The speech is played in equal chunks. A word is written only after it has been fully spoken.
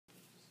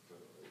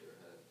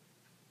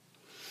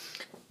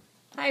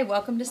Hi,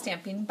 welcome to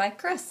Stamping by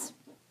Chris.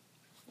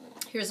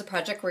 Here's a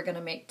project we're going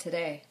to make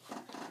today.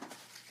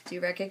 Do you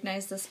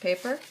recognize this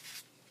paper?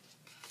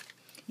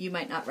 You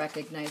might not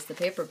recognize the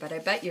paper, but I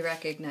bet you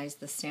recognize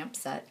the stamp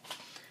set.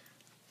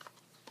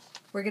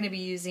 We're going to be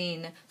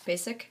using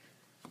basic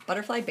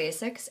Butterfly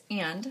Basics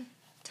and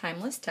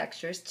Timeless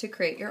Textures to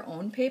create your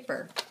own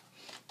paper.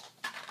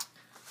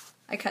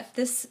 I cut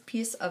this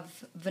piece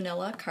of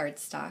vanilla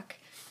cardstock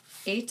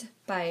 8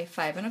 by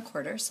 5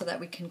 1/4 so that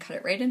we can cut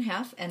it right in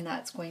half, and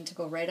that's going to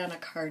go right on a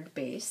card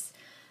base.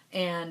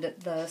 And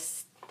the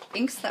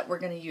inks that we're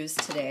going to use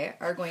today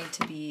are going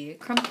to be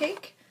Crumb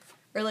Cake,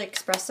 Early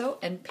Espresso,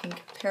 and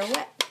Pink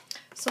Pirouette.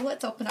 So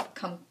let's open up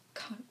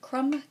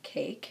Crumb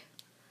Cake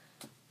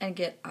and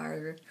get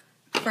our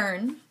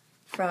fern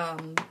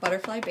from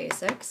Butterfly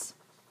Basics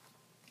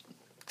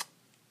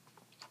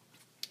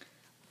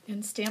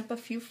and stamp a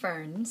few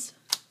ferns.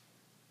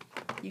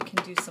 You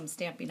can do some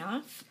stamping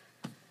off,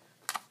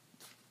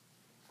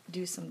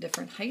 do some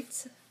different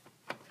heights.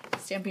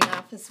 Stamping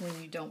off is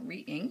when you don't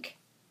re-ink.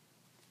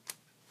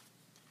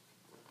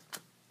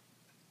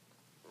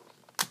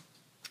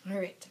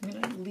 Alright, I'm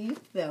going to leave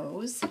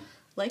those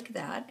like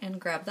that and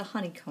grab the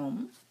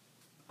honeycomb.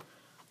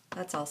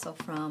 That's also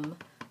from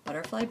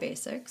Butterfly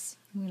Basics.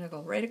 I'm going to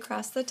go right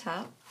across the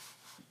top.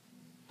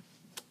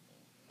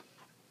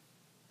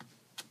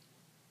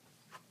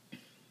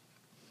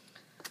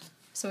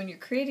 So when you're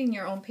creating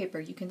your own paper,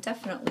 you can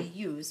definitely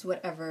use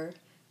whatever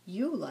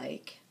you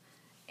like.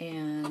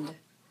 And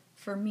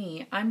for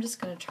me, I'm just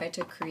going to try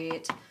to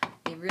create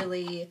a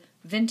really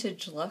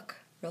vintage look,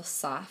 real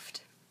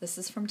soft. This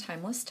is from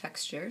Timeless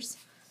Textures.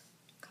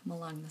 Come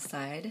along the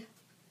side.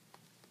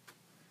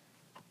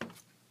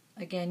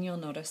 Again, you'll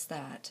notice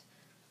that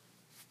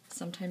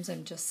sometimes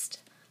I'm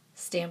just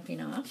stamping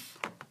off,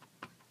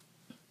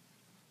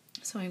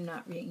 so I'm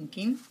not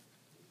re-inking.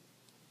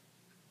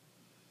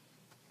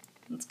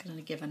 It's going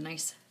to give a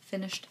nice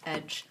finished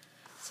edge,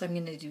 so I'm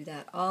going to do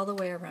that all the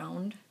way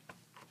around.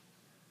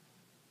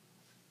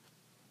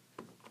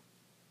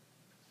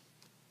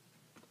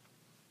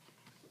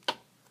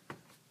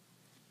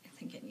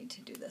 I think I need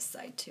to do this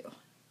side too.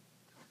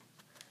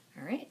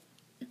 Alright.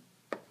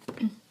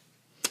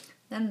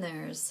 Then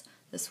there's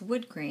this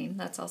wood grain,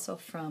 that's also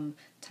from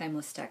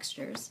Timeless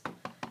Textures.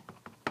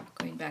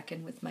 Going back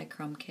in with my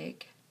crumb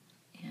cake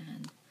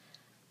and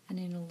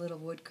in a little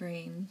wood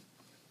grain.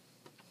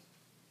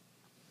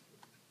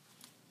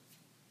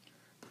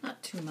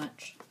 Not too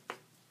much.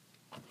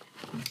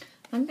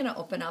 I'm going to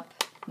open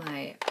up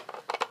my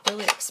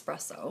Early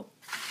Espresso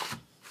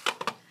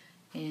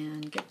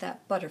and get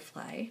that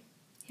butterfly.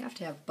 You have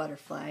to have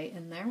butterfly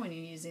in there when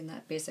you're using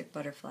that basic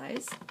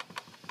butterflies.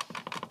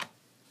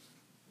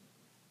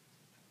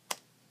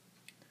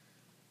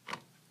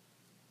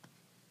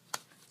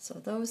 So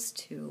those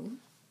two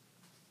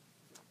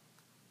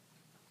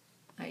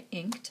I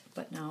inked,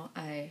 but now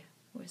I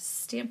was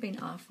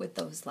stamping off with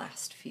those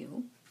last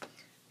few.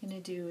 I'm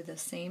going to do the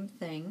same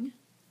thing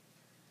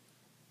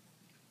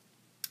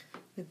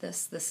with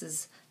this. This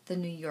is the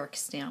New York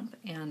stamp,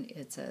 and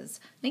it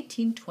says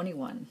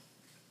 1921.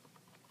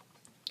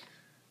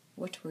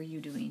 What were you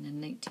doing in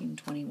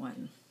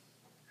 1921?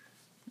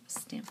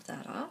 Stamp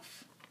that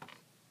off.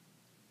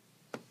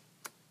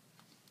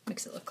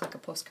 Makes it look like a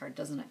postcard,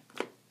 doesn't it?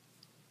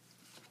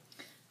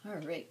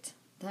 Alright,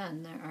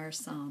 then there are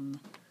some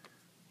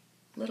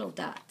little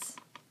dots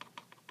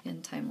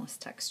in Timeless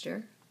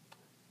Texture.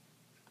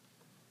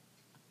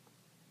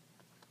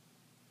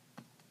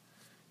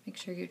 Make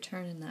sure you're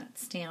turning that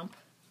stamp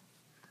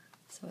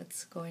so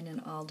it's going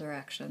in all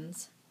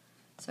directions.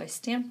 So I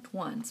stamped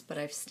once, but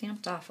I've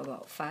stamped off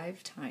about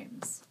 5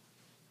 times.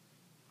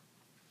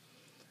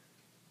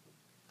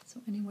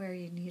 So anywhere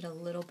you need a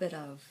little bit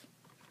of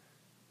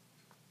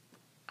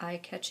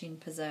eye-catching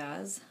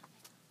pizzazz,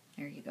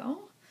 there you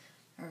go.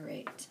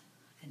 Alright,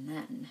 and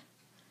then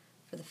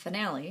for the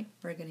finale,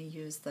 we're going to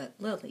use that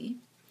lily.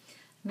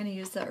 I'm going to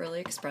use the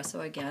Early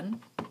Espresso again.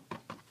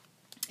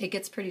 It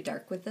gets pretty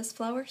dark with this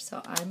flower,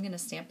 so I'm going to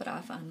stamp it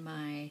off on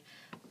my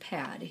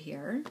pad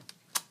here.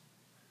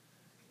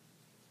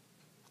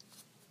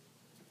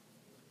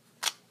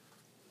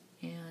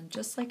 And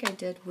just like I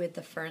did with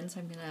the ferns,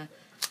 I'm going to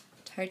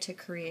try to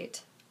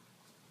create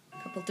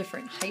a couple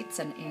different heights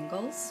and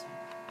angles.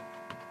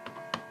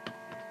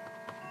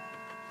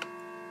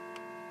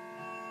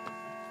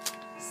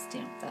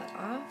 Stamp that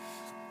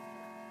off.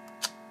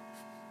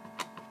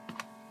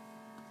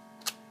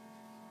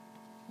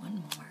 One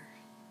more.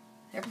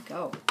 There we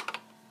go.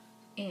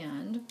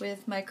 And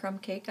with my crumb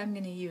cake, I'm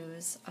going to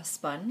use a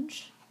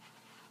sponge.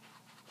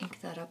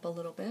 Ink that up a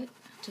little bit.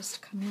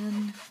 Just come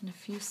in a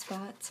few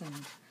spots and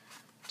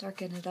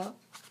darken it up.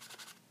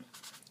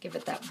 Give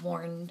it that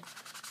worn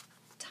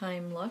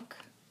time look.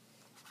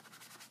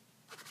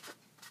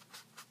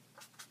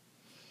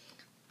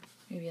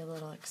 Maybe a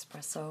little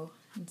espresso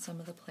in some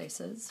of the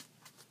places.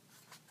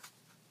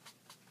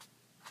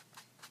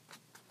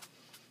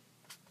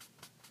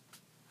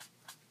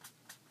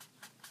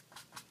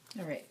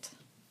 Alright.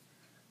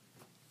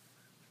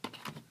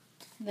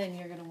 Then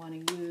you're going to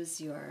want to use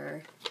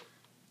your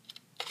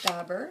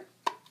dauber,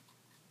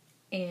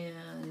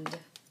 and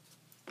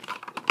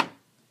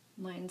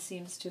mine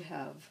seems to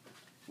have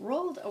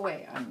rolled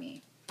away on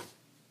me.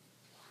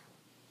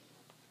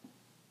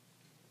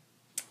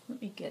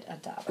 Let me get a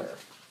dauber.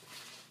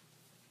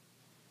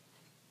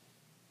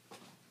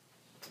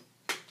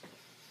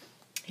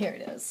 Here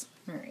it is.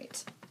 All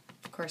right.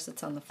 Of course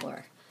it's on the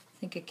floor. I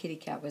think a kitty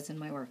cat was in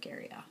my work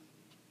area.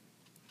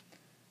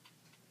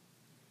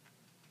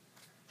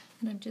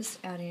 And I'm just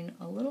adding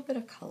a little bit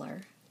of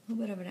color, a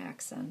little bit of an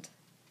accent.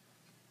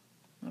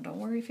 Now don't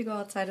worry if you go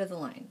outside of the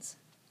lines.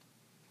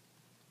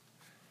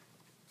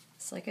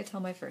 It's like I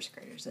tell my first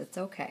graders, it's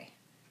okay.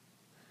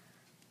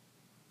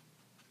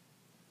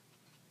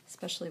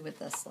 Especially with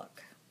this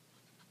look.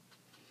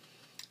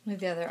 One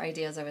of the other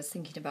ideas I was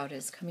thinking about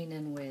is coming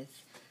in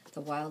with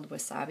the wild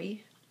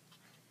wasabi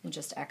and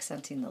just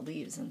accenting the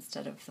leaves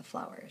instead of the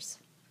flowers.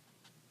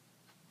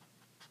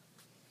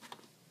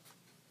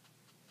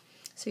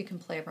 So you can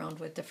play around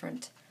with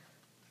different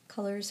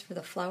colors for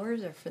the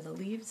flowers or for the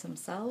leaves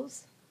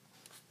themselves.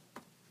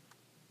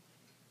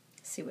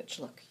 See which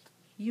look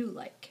you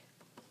like.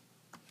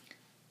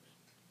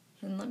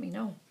 And let me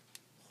know.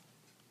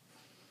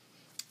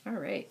 All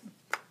right.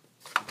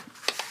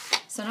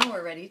 So now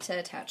we're ready to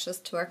attach this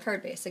to our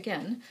card base.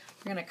 Again,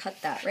 we're going to cut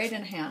that right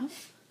in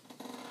half.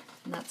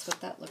 And that's what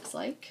that looks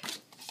like.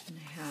 And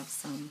I have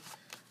some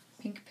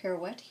pink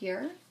pirouette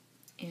here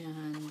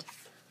and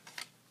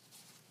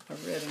a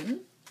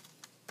ribbon.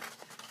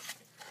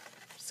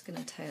 Just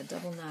going to tie a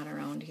double knot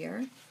around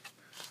here.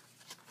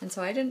 And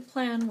so I didn't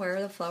plan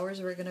where the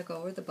flowers were going to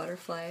go or the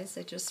butterflies.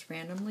 I just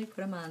randomly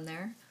put them on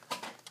there.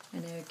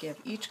 And I would give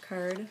each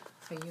card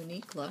a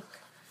unique look.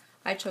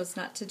 I chose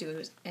not to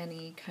do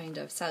any kind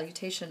of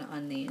salutation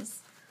on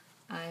these.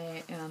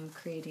 I am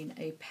creating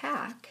a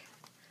pack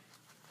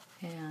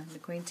and I'm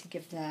going to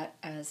give that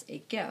as a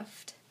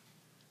gift.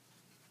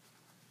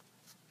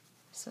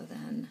 So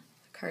then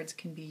the cards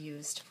can be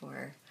used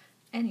for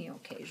any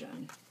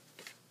occasion.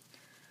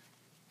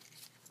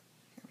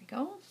 Here we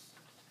go.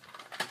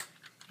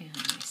 And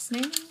my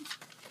snail.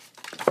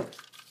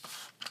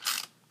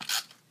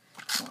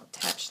 I'll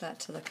attach that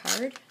to the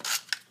card.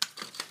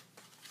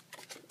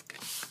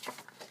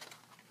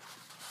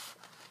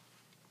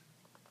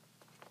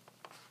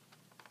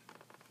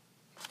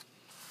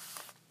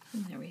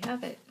 And there we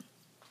have it.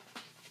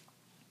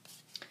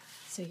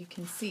 So you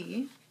can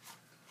see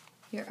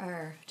here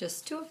are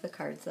just two of the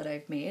cards that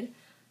I've made.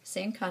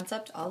 Same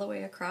concept all the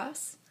way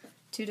across.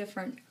 Two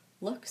different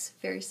looks,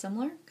 very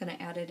similar. Going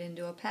to add it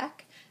into a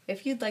pack.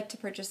 If you'd like to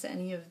purchase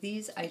any of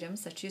these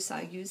items that you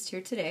saw used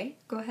here today,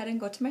 go ahead and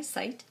go to my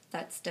site.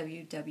 That's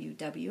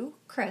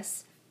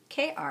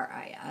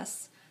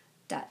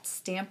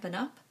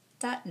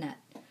www.kris.stampinup.net.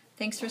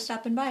 Thanks for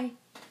stopping by.